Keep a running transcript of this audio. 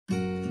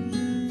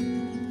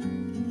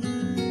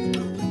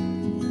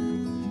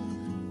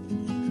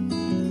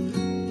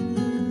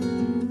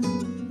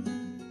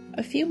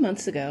few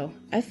months ago,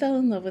 I fell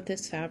in love with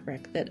this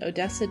fabric that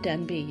Odessa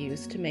Denby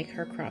used to make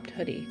her cropped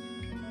hoodie.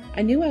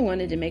 I knew I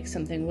wanted to make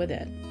something with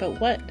it, but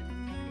what?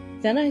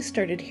 Then I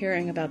started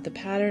hearing about the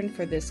pattern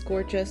for this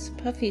gorgeous,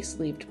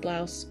 puffy-sleeved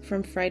blouse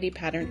from Friday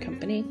Pattern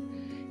Company,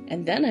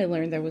 and then I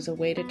learned there was a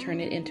way to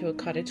turn it into a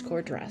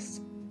cottagecore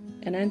dress,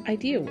 and an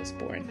idea was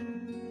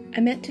born. I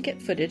meant to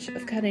get footage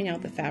of cutting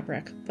out the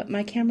fabric, but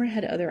my camera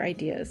had other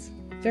ideas.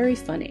 Very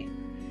funny.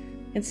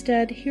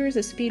 Instead, here's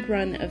a speed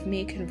run of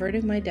me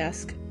converting my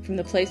desk from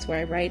the place where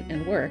I write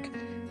and work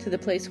to the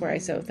place where I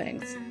sew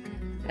things.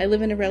 I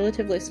live in a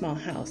relatively small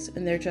house,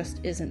 and there just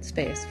isn't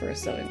space for a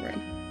sewing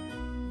room.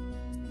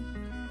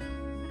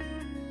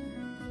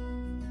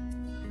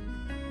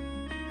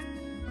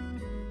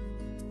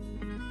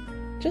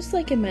 Just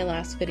like in my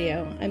last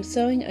video, I'm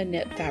sewing a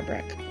knit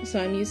fabric,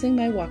 so I'm using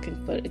my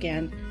walking foot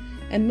again,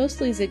 and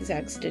mostly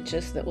zigzag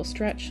stitches that will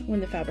stretch when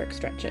the fabric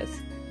stretches.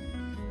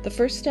 The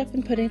first step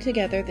in putting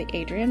together the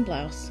Adrienne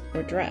blouse,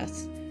 or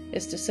dress,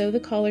 is to sew the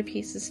collar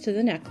pieces to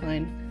the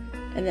neckline,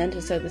 and then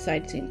to sew the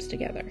side seams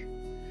together.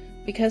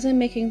 Because I'm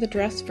making the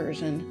dress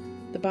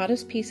version, the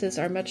bodice pieces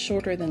are much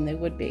shorter than they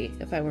would be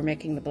if I were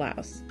making the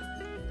blouse.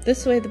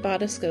 This way the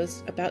bodice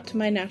goes about to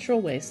my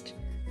natural waist,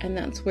 and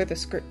that's where the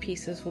skirt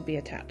pieces will be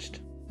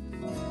attached.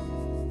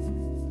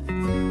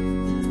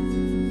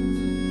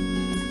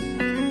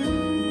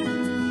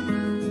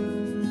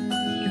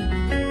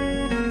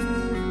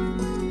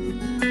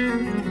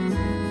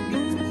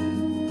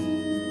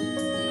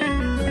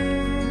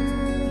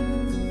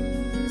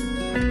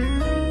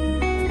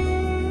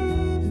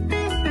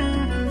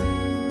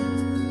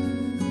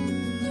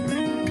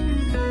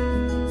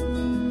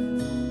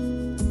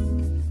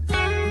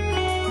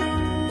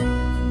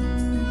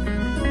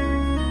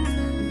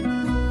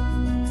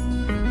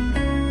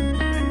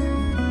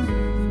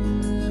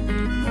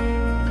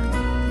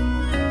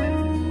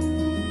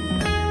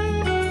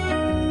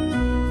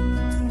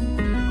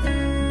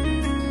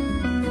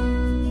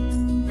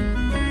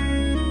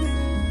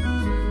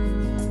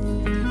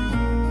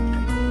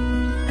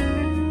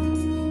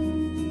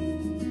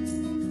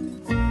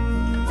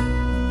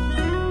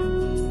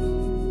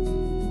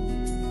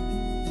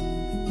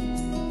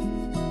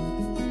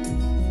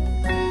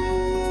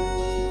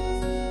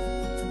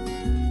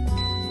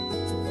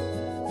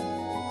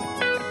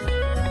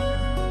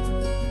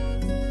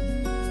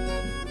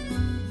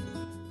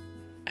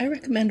 I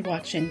recommend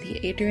watching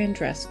the Adrienne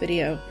dress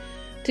video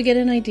to get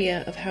an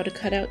idea of how to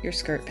cut out your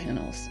skirt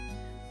panels.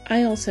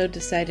 I also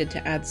decided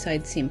to add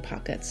side seam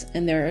pockets,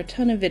 and there are a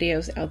ton of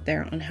videos out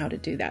there on how to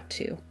do that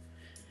too.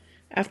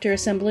 After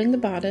assembling the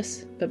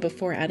bodice, but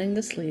before adding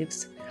the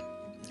sleeves,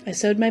 I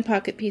sewed my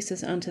pocket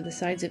pieces onto the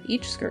sides of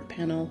each skirt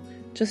panel,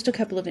 just a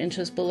couple of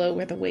inches below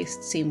where the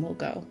waist seam will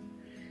go.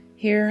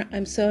 Here,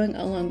 I'm sewing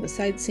along the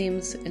side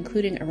seams,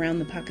 including around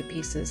the pocket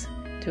pieces,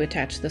 to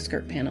attach the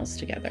skirt panels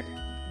together.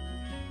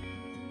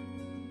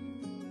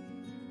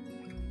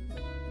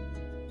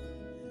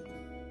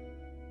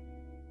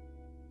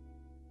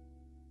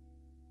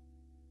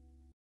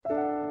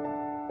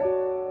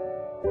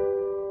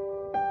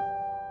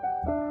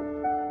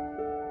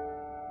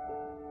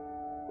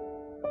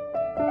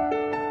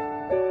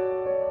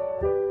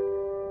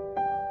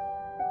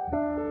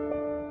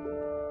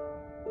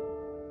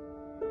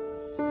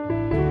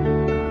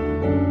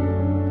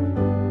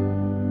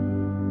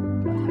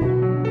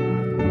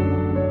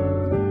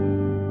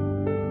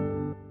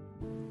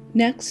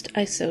 Next,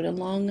 I sewed a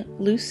long,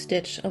 loose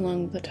stitch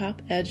along the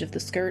top edge of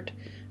the skirt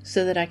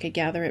so that I could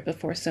gather it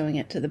before sewing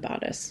it to the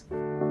bodice.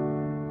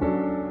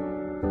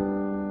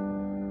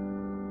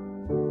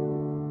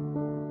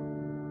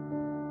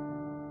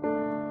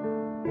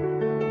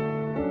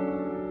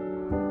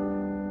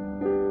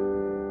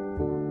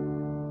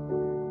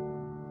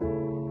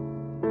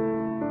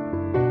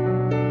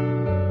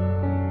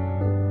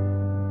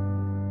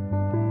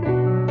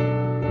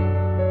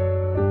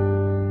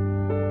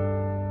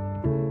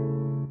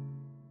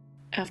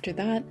 After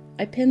that,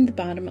 I pinned the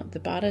bottom of the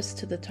bodice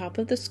to the top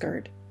of the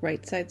skirt,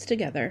 right sides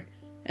together,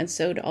 and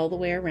sewed all the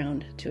way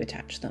around to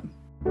attach them.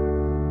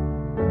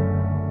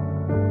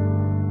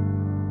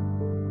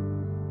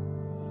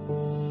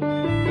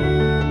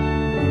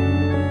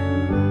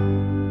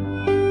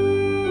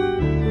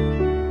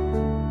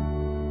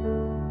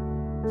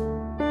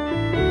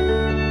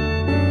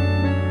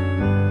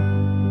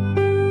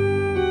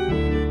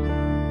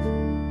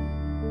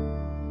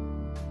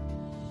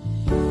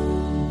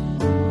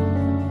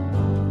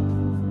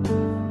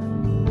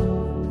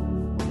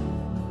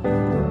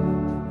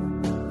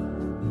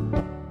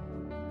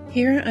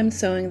 Here I'm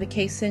sewing the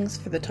casings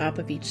for the top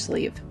of each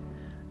sleeve.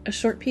 A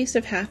short piece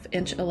of 1/2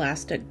 inch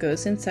elastic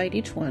goes inside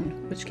each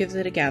one, which gives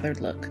it a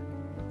gathered look.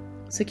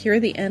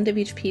 Secure the end of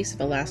each piece of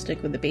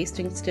elastic with a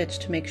basting stitch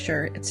to make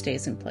sure it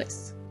stays in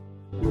place.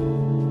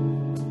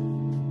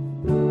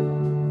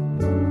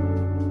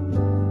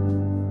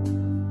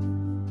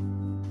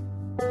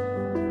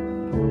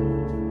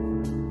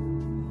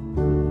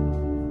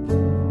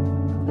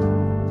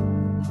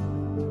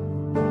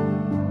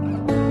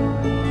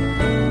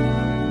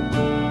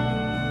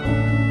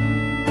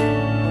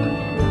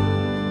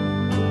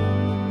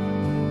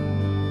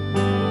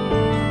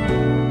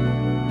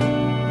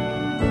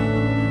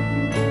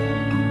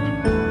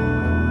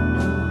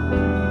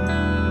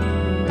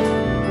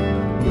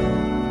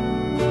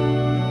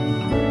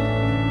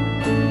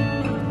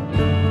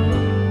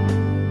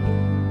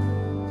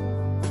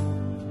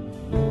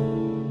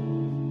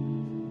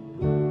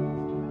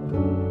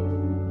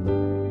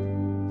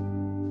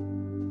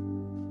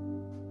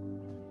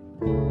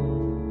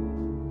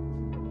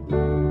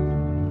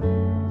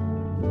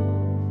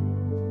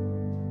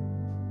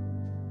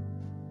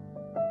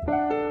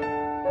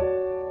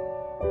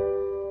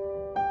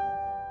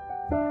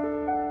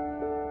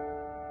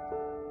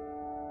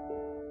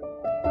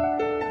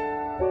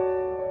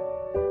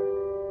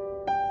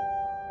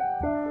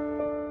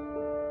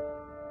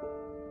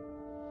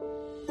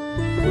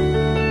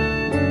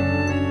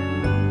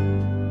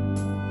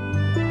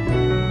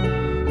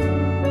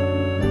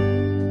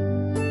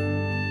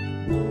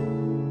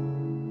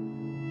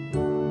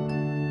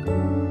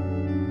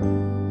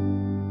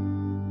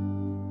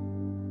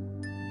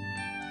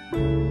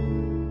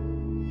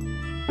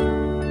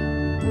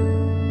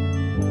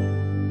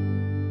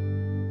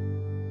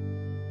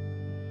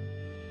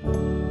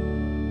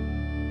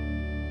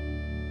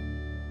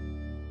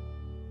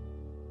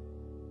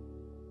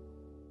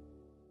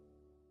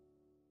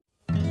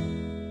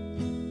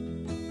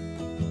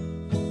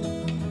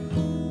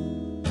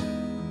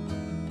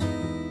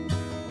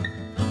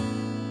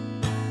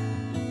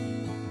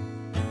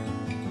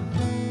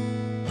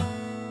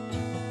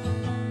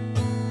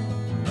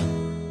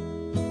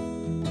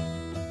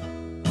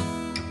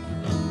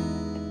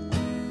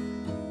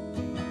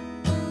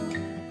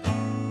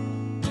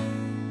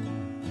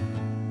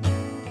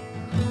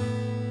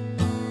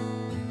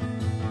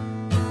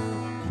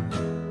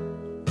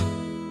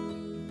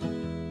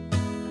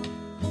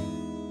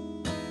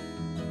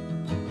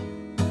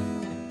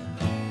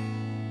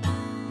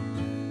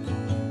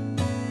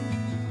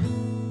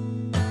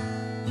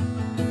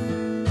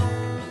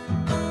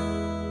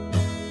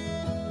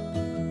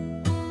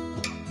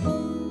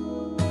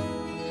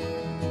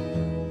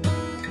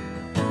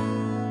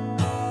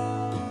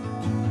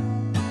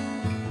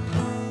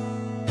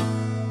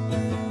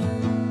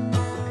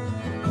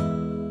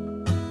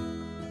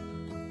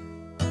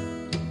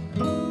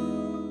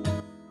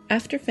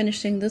 After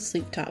finishing the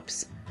sleeve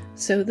tops,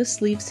 sew the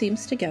sleeve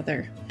seams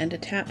together and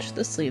attach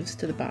the sleeves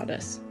to the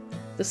bodice.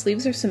 The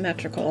sleeves are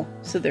symmetrical,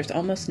 so there's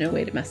almost no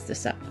way to mess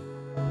this up.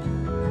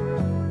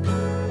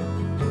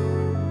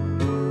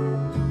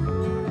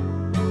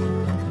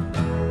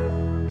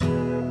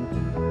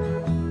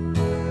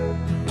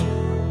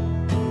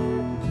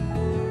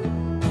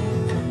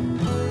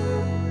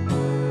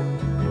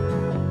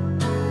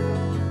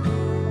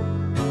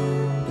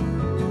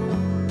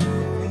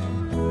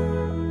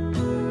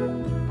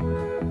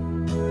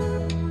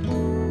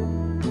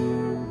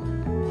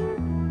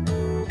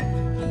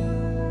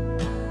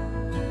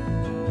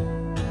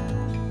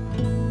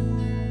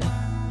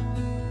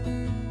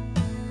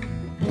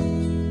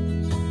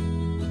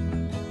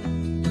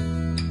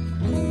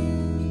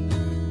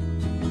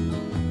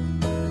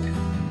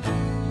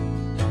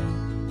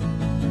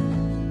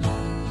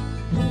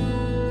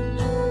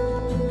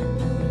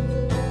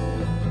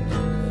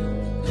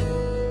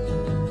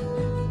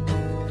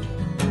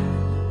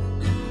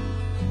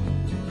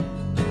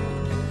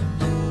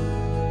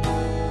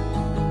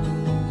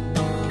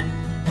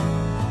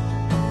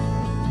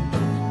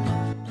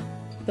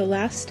 The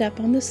last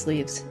step on the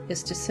sleeves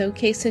is to sew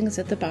casings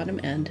at the bottom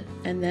end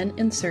and then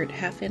insert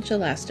 1/2-inch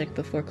elastic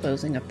before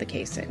closing up the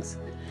casings.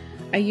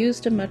 I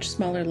used a much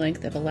smaller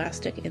length of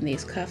elastic in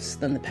these cuffs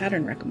than the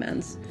pattern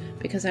recommends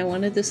because I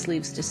wanted the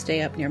sleeves to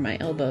stay up near my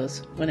elbows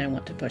when I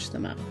want to push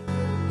them up.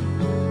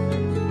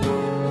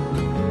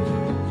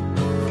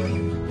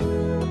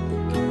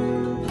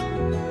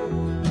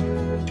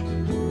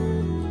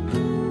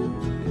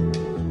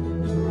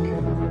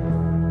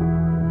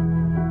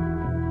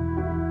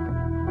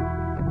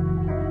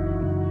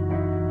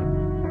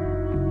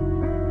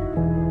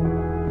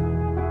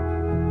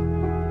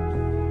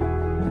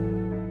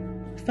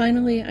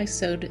 Finally, I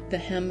sewed the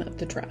hem of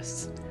the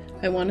dress.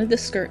 I wanted the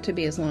skirt to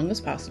be as long as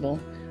possible,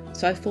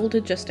 so I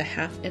folded just a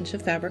 1/2 inch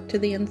of fabric to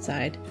the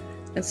inside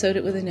and sewed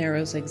it with a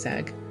narrow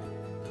zigzag.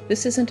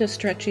 This isn't as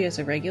stretchy as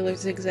a regular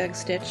zigzag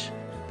stitch,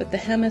 but the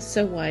hem is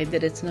so wide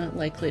that it's not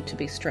likely to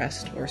be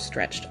stressed or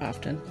stretched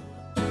often.